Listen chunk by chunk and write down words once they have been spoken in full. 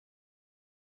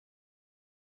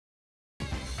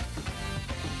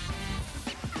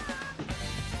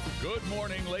Good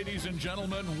morning, ladies and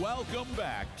gentlemen. Welcome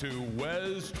back to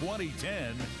WES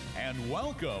 2010, and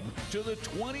welcome to the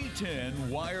 2010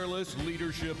 Wireless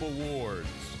Leadership Awards.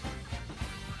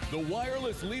 The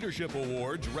Wireless Leadership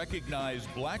Awards recognize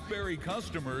BlackBerry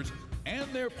customers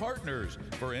and their partners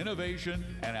for innovation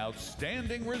and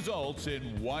outstanding results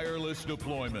in wireless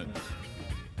deployments.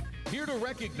 Here to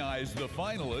recognize the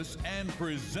finalists and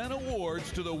present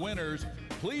awards to the winners,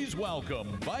 please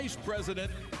welcome Vice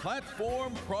President,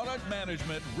 Platform Product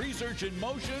Management, Research in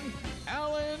Motion,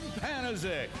 Alan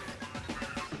Panazic.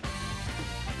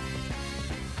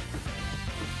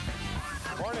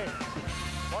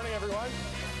 Morning, everyone.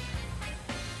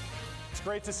 It's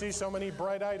great to see so many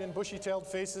bright-eyed and bushy-tailed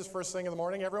faces first thing in the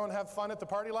morning. Everyone have fun at the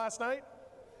party last night?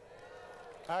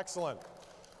 Excellent.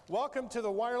 Welcome to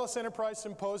the Wireless Enterprise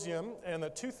Symposium and the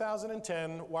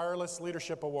 2010 Wireless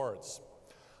Leadership Awards.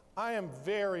 I am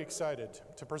very excited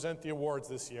to present the awards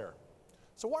this year.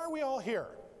 So why are we all here?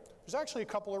 There's actually a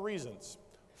couple of reasons.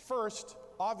 First,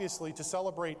 obviously, to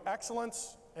celebrate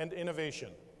excellence and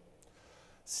innovation.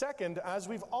 Second, as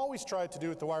we've always tried to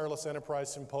do at the Wireless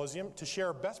Enterprise Symposium, to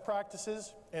share best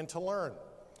practices and to learn.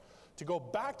 To go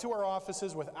back to our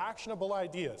offices with actionable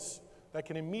ideas that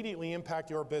can immediately impact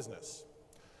your business.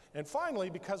 And finally,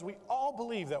 because we all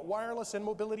believe that wireless and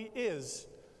mobility is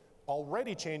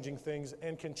already changing things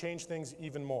and can change things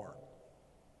even more.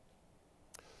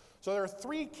 So there are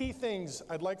three key things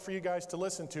I'd like for you guys to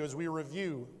listen to as we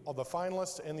review all the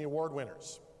finalists and the award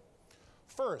winners.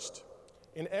 First,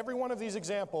 in every one of these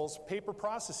examples, paper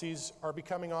processes are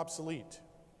becoming obsolete.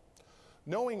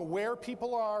 Knowing where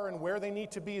people are and where they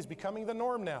need to be is becoming the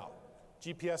norm now.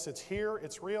 GPS, it's here,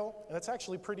 it's real, and it's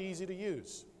actually pretty easy to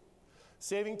use.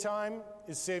 Saving time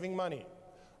is saving money.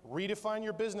 Redefine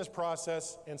your business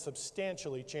process and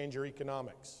substantially change your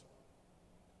economics.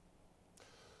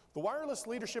 The Wireless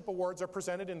Leadership Awards are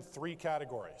presented in three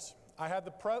categories. I had the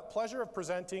pleasure of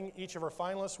presenting each of our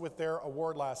finalists with their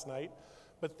award last night,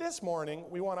 but this morning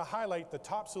we want to highlight the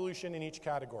top solution in each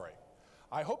category.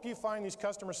 I hope you find these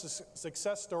customer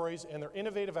success stories and their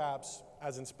innovative apps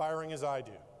as inspiring as I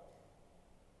do.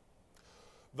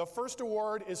 The first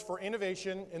award is for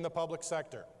innovation in the public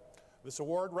sector. This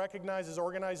award recognizes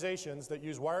organizations that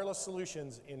use wireless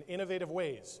solutions in innovative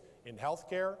ways in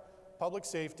healthcare, public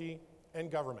safety,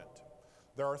 and government.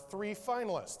 There are three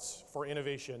finalists for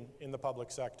innovation in the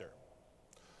public sector.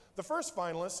 The first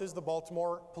finalist is the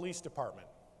Baltimore Police Department.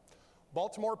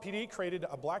 Baltimore PD created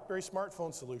a BlackBerry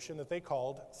smartphone solution that they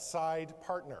called Side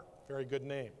Partner. Very good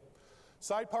name.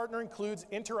 Side Partner includes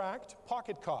Interact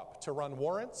Pocket Cop to run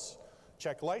warrants,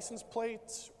 check license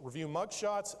plates, review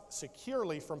mugshots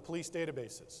securely from police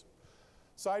databases.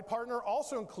 Side Partner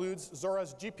also includes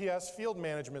Zora's GPS field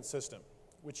management system,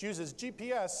 which uses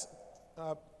GPS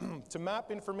to map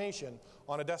information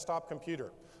on a desktop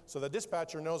computer, so the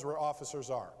dispatcher knows where officers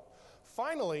are.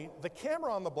 Finally, the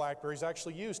camera on the BlackBerry is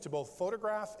actually used to both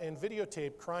photograph and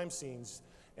videotape crime scenes,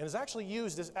 and is actually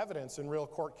used as evidence in real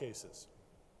court cases.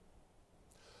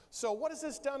 So what has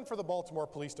this done for the Baltimore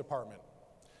Police Department?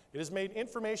 It has made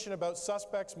information about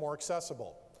suspects more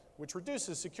accessible, which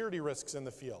reduces security risks in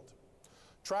the field.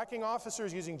 Tracking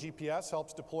officers using GPS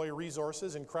helps deploy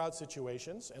resources in crowd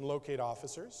situations and locate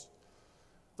officers.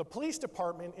 The police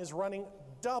department is running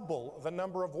double the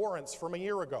number of warrants from a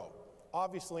year ago,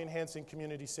 obviously enhancing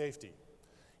community safety.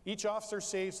 Each officer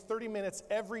saves 30 minutes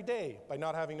every day by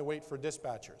not having to wait for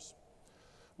dispatchers.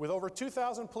 With over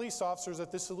 2,000 police officers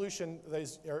that this solution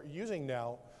are using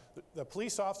now, the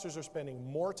police officers are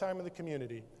spending more time in the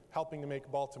community helping to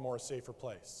make Baltimore a safer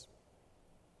place.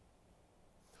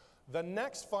 The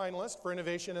next finalist for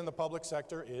innovation in the public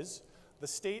sector is the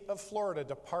State of Florida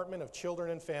Department of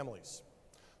Children and Families.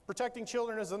 Protecting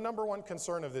children is the #1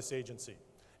 concern of this agency,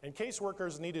 and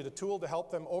caseworkers needed a tool to help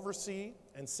them oversee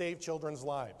and save children's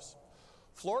lives.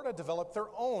 Florida developed their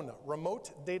own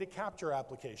remote data capture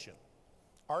application.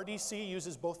 RDC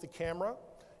uses both the camera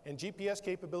and GPS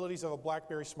capabilities of a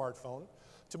BlackBerry smartphone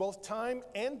to both time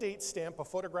and date stamp a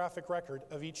photographic record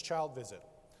of each child visit,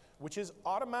 which is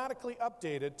automatically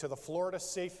updated to the Florida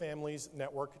Safe Families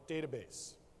Network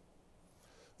database.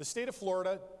 The state of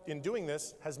Florida, in doing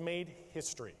this, has made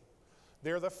history.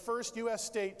 They are the first U.S.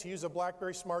 state to use a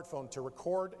BlackBerry smartphone to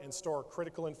record and store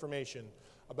critical information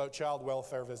about child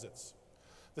welfare visits.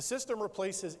 The system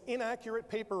replaces inaccurate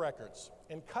paper records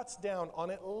and cuts down on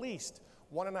at least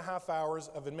 1.5 hours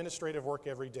of administrative work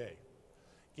every day,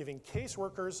 giving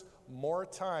caseworkers more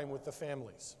time with the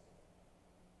families.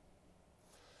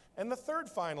 And the third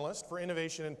finalist for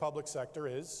innovation in public sector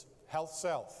is Health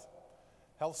South.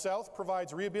 Health South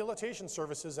provides rehabilitation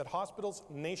services at hospitals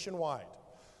nationwide.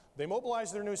 They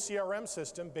mobilized their new CRM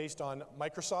system based on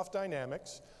Microsoft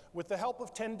Dynamics with the help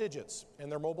of 10 digits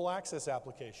and their mobile access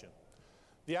application.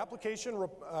 The application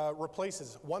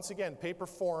replaces, once again, paper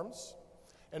forms,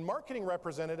 and marketing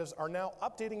representatives are now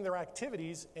updating their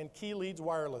activities and key leads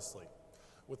wirelessly.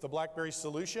 With the BlackBerry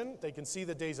solution, they can see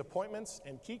the day's appointments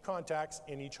and key contacts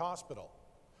in each hospital.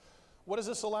 What does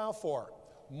this allow for?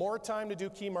 More time to do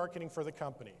key marketing for the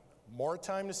company, more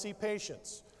time to see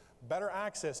patients, better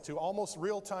access to almost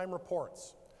real-time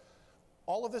reports.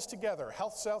 All of this together,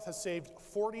 HealthSouth has saved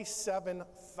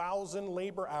 47,000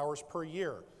 labor hours per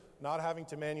year, not having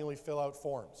to manually fill out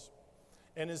forms,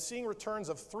 and is seeing returns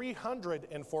of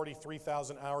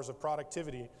 343,000 hours of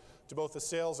productivity to both the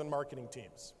sales and marketing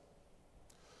teams.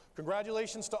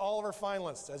 Congratulations to all of our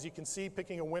finalists. As you can see,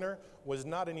 picking a winner was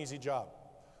not an easy job.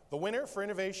 The winner for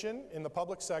innovation in the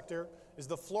public sector is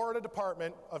the Florida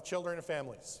Department of Children and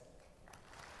Families.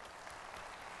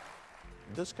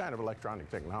 This kind of electronic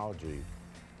technology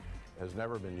has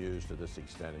never been used to this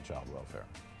extent in child welfare.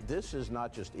 This is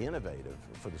not just innovative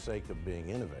for the sake of being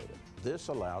innovative. This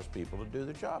allows people to do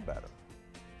their job better.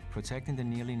 Protecting the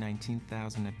nearly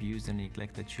 19,000 abused and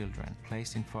neglected children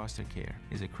placed in foster care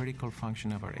is a critical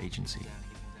function of our agency.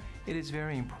 It is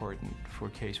very important for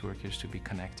caseworkers to be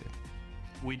connected.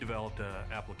 We developed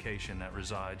an application that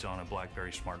resides on a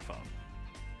BlackBerry smartphone.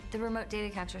 The remote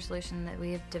data capture solution that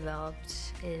we have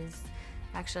developed is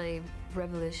actually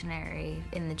revolutionary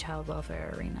in the child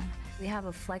welfare arena. We have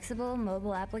a flexible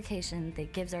mobile application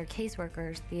that gives our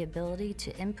caseworkers the ability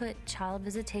to input child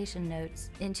visitation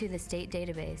notes into the state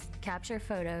database, capture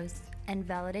photos, and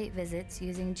validate visits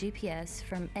using GPS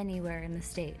from anywhere in the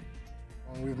state.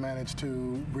 We've managed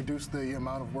to reduce the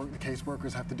amount of work the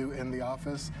caseworkers have to do in the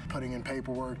office, putting in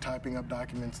paperwork, typing up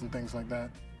documents, and things like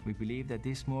that. We believe that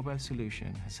this mobile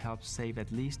solution has helped save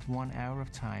at least 1 hour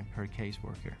of time per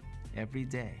caseworker every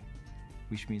day,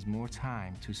 which means more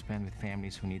time to spend with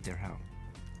families who need their help.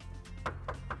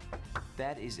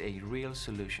 That is a real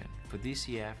solution for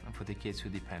DCF and for the kids who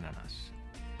depend on us.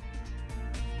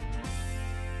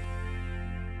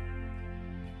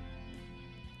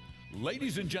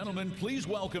 Ladies and gentlemen, please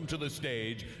welcome to the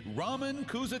stage Raman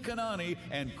Kuzakanani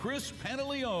and Chris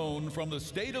Pantaleone from the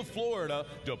state of Florida,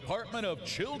 Department of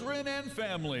Children and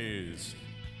Families.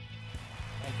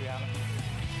 Thank you, Alan.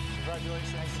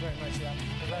 Congratulations. Thanks very much, Alan.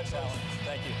 Congratulations.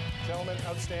 Thank you. Gentlemen,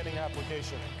 outstanding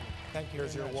application. Thank you.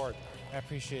 Here's your award. I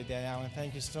appreciate that, Alan.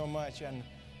 Thank you so much. And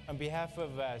on behalf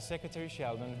of Secretary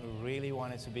Sheldon, who really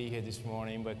wanted to be here this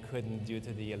morning but couldn't due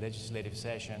to the legislative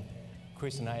session,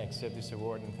 Chris and I accept this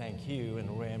award and thank you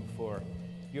and RIM for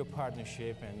your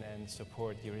partnership and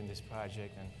support during this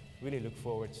project, and really look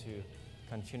forward to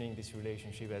continuing this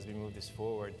relationship as we move this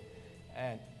forward.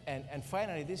 And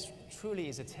finally, this truly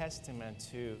is a testament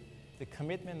to the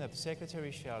commitment of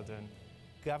Secretary Sheldon,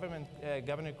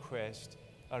 Governor Crest,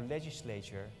 our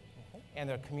legislature,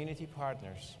 and our community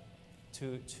partners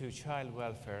to child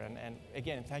welfare. And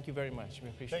again, thank you very much. We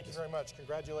appreciate it. Thank you very much.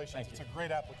 Congratulations. Thank you. It's a great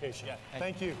application. Yeah,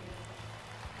 thank you.